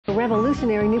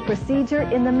revolutionary new procedure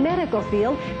in the medical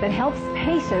field that helps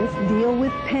patients deal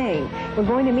with pain. We're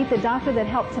going to meet the doctor that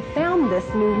helped to found this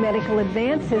new medical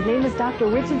advance. His name is Dr.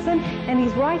 Richardson, and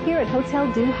he's right here at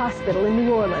Hotel Du Hospital in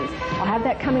New Orleans. I'll have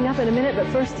that coming up in a minute, but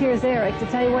first here's Eric to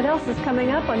tell you what else is coming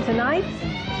up on tonight's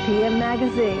PM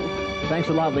Magazine. Thanks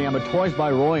a lot, Liam. Toys by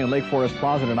Roy in Lake Forest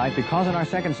Plaza tonight, because in our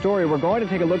second story, we're going to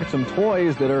take a look at some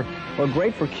toys that are, well,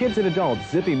 great for kids and adults.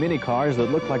 Zippy mini cars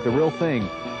that look like the real thing.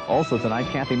 Also tonight,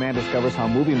 Kathy Mann discovers how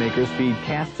movie makers feed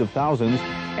casts of thousands,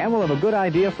 and we'll have a good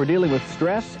idea for dealing with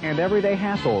stress and everyday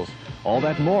hassles. All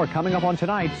that and more coming up on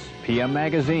tonight's PM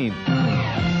Magazine.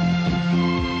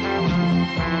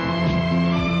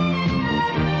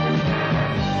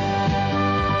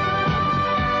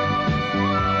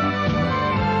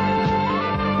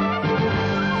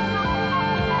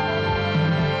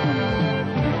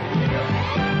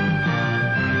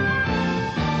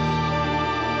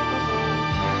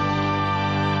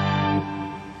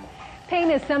 Pain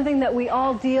is something that we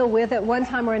all deal with at one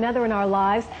time or another in our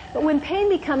lives, but when pain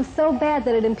becomes so bad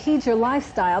that it impedes your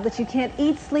lifestyle, that you can't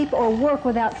eat, sleep, or work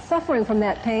without suffering from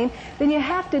that pain, then you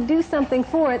have to do something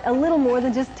for it, a little more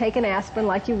than just take an aspirin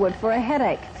like you would for a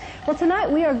headache. Well, tonight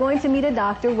we are going to meet a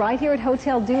doctor right here at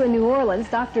Hotel Du in New Orleans,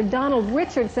 Dr. Donald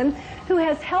Richardson, who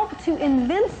has helped to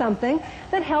invent something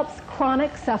that helps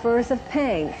chronic sufferers of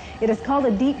pain. It is called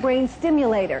a deep brain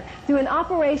stimulator. Through an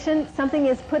operation, something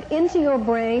is put into your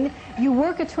brain. You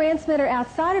work a transmitter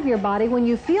outside of your body when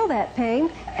you feel that pain,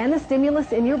 and the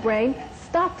stimulus in your brain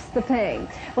stops the pain.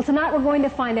 Well, tonight we're going to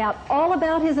find out all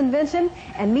about his invention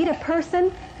and meet a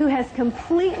person who has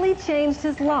completely changed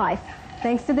his life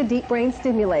thanks to the deep brain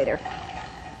stimulator.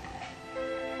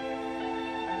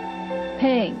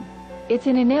 Pain. It's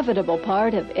an inevitable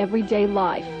part of everyday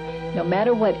life. No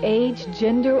matter what age,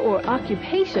 gender, or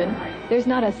occupation, there's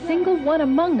not a single one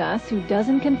among us who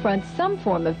doesn't confront some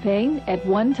form of pain at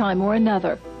one time or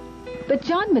another. But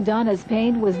John Madonna's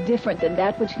pain was different than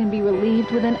that which can be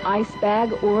relieved with an ice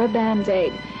bag or a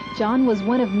Band-Aid. John was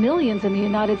one of millions in the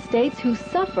United States who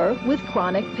suffer with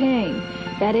chronic pain.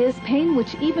 That is, pain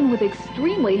which even with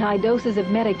extremely high doses of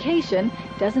medication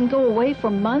doesn't go away for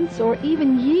months or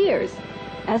even years.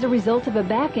 As a result of a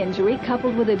back injury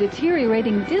coupled with a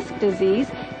deteriorating disc disease,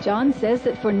 John says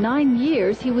that for 9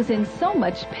 years he was in so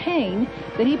much pain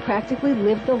that he practically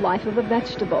lived the life of a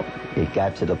vegetable. It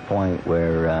got to the point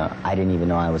where I didn't even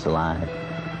know I was alive.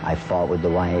 I fought with the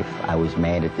wife. I was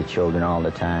mad at the children all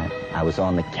the time. I was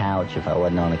on the couch. If I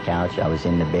wasn't on the couch, I was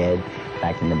in the bed,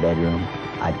 back in the bedroom.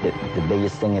 The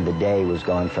biggest thing of the day was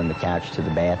going from the couch to the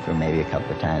bathroom maybe a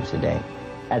couple of times a day.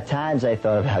 At times I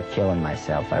thought about killing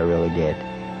myself, I really did.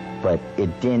 But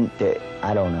it didn't,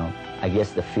 I don't know, I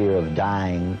guess the fear of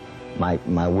dying, my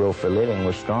will for living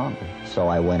was stronger, so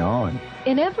I went on.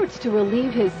 In efforts to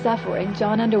relieve his suffering,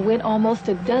 John underwent almost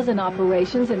a dozen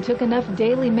operations and took enough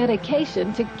daily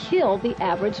medication to kill the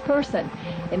average person.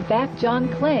 In fact, John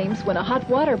claims when a hot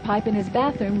water pipe in his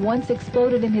bathroom once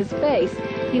exploded in his face,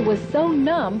 he was so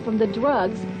numb from the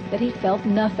drugs that he felt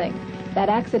nothing. That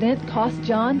accident cost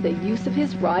John the use of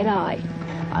his right eye.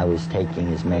 I was taking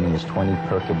as many as 20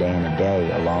 Percodan a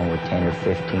day, along with 10 or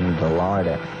 15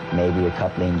 Dilarda, maybe a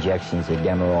couple of injections of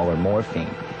Demerol or morphine.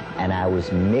 And I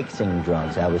was mixing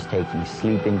drugs. I was taking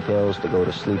sleeping pills to go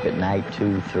to sleep at night,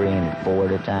 2, 3, and 4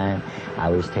 at a time. I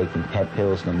was taking pep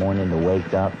pills in the morning to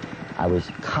wake up. I was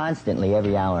constantly,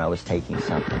 every hour, I was taking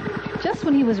something. Just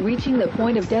when he was reaching the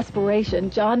point of desperation,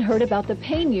 John heard about the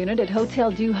pain unit at Hotel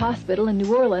Du Hospital in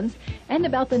New Orleans and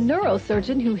about the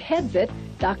neurosurgeon who heads it,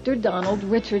 Dr. Donald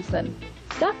Richardson.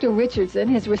 Dr. Richardson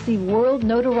has received world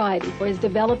notoriety for his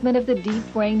development of the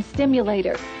deep brain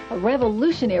stimulator, a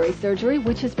revolutionary surgery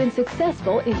which has been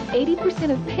successful in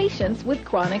 80% of patients with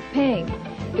chronic pain.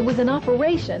 It was an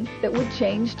operation that would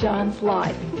change John's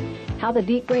life. How the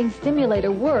deep brain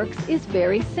stimulator works is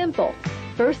very simple.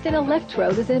 First, an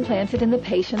electrode is implanted in the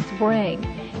patient's brain.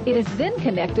 It is then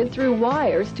connected through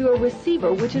wires to a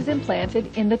receiver which is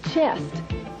implanted in the chest.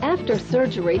 After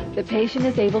surgery, the patient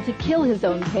is able to kill his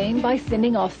own pain by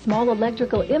sending off small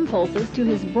electrical impulses to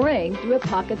his brain through a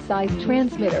pocket-sized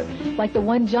transmitter, like the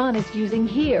one John is using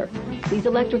here. These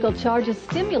electrical charges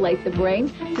stimulate the brain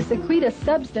to secrete a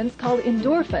substance called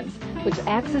endorphins, which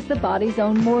acts as the body's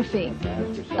own morphine.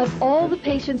 Of all the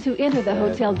patients who enter the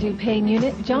Hotel Du pain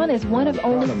unit, John is one of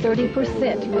only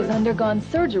 30% who has undergone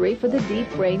surgery for the deep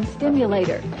brain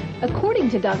stimulator.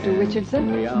 According to Dr.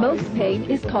 Richardson, most pain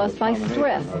is caused by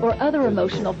stress or other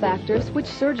emotional factors which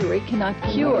surgery cannot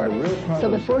cure. So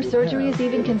before surgery is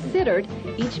even considered,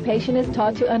 each patient is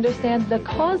taught to understand the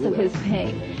cause of his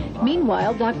pain.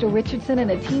 Meanwhile, Dr. Richardson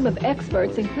and a team of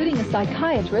experts, including a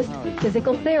psychiatrist,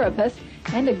 physical therapist,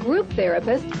 and a group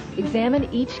therapist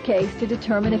examine each case to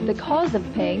determine if the cause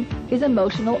of pain is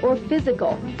emotional or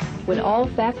physical. When all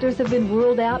factors have been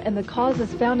ruled out and the cause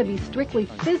is found to be strictly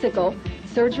physical,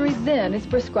 surgery then is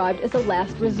prescribed as a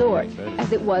last resort,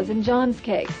 as it was in John's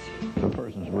case. If a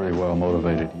person's very well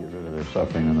motivated to get rid of their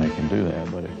suffering, then they can do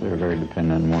that. But if they're very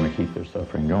dependent and want to keep their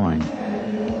suffering going,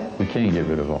 we can't get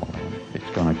rid of all of it.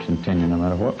 It's going to continue no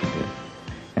matter what we do.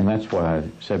 And that's why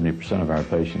 70% of our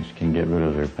patients can get rid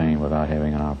of their pain without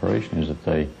having an operation, is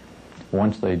that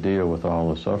once they deal with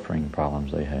all the suffering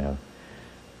problems they have,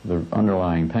 the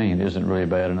underlying pain isn't really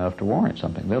bad enough to warrant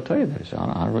something. They'll tell you that. They say,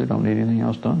 I really don't need anything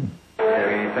else done. Have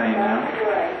any pain now?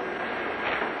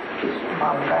 Just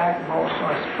my back, most of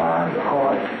my spine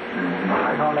cord,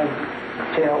 right on the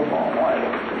tailbone.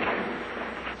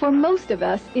 For most of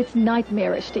us, it's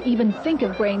nightmarish to even think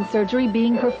of brain surgery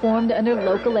being performed under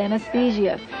local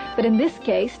anesthesia. But in this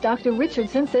case, Dr.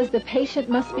 Richardson says the patient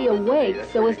must be awake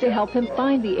so as to help him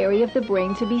find the area of the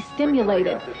brain to be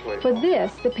stimulated. For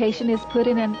this, the patient is put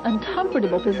in an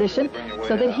uncomfortable position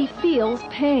so that he feels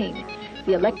pain.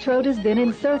 The electrode is then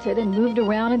inserted and moved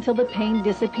around until the pain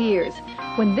disappears.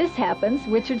 When this happens,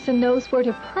 Richardson knows where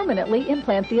to permanently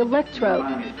implant the electrode.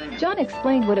 John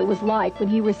explained what it was like when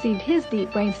he received his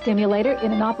deep brain stimulator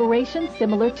in an operation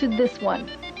similar to this one.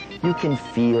 You can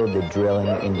feel the drilling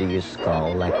into your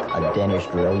skull like a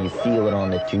dentist drill. You feel it on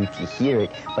the tooth, you hear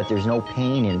it, but there's no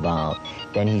pain involved.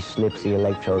 Then he slips the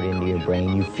electrode into your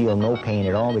brain. You feel no pain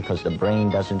at all because the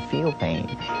brain doesn't feel pain.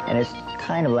 And it's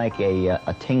kind of like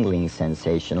a tingling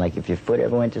sensation, like if your foot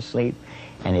ever went to sleep,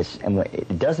 and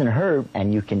it doesn't hurt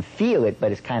and you can feel it,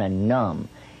 but it's kind of numb.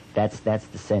 That's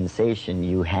the sensation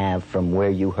you have from where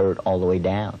you hurt all the way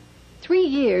down. 3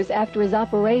 years after his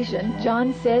operation,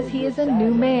 John says he is a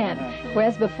new man.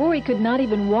 Whereas before he could not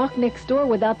even walk next door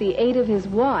without the aid of his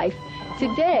wife,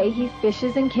 today he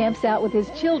fishes and camps out with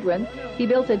his children. He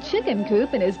built a chicken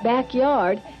coop in his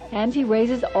backyard, and he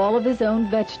raises all of his own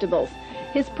vegetables.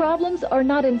 His problems are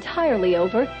not entirely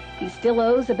over. He still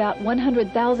owes about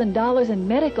 $100,000 in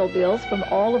medical bills from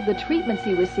all of the treatments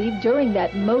he received during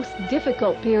that most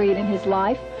difficult period in his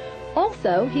life.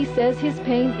 Also, he says his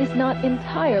pain is not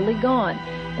entirely gone,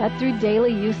 but through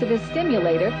daily use of his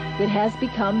stimulator, it has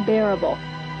become bearable.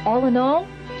 All in all,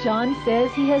 John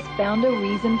says he has found a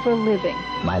reason for living.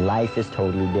 My life is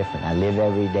totally different. I live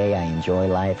every day. I enjoy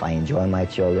life. I enjoy my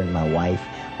children, my wife.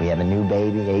 We have a new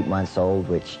baby, 8 months old,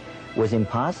 which was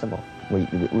impossible. We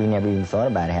never even thought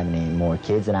about having any more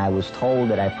kids, and I was told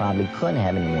that I probably couldn't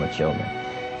have any more children.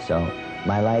 So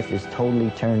my life is totally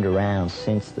turned around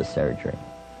since the surgery.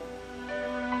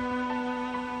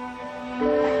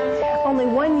 Only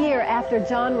 1 year after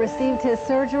John received his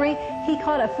surgery, he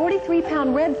caught a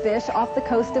 43-pound redfish off the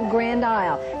coast of Grand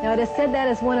Isle. Now, it is said that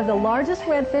is one of the largest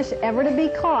redfish ever to be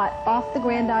caught off the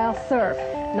Grand Isle surf.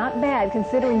 Not bad,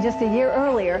 considering just a year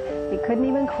earlier, he couldn't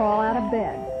even crawl out of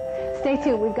bed. Stay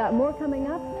tuned. We've got more coming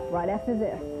up right after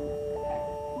this.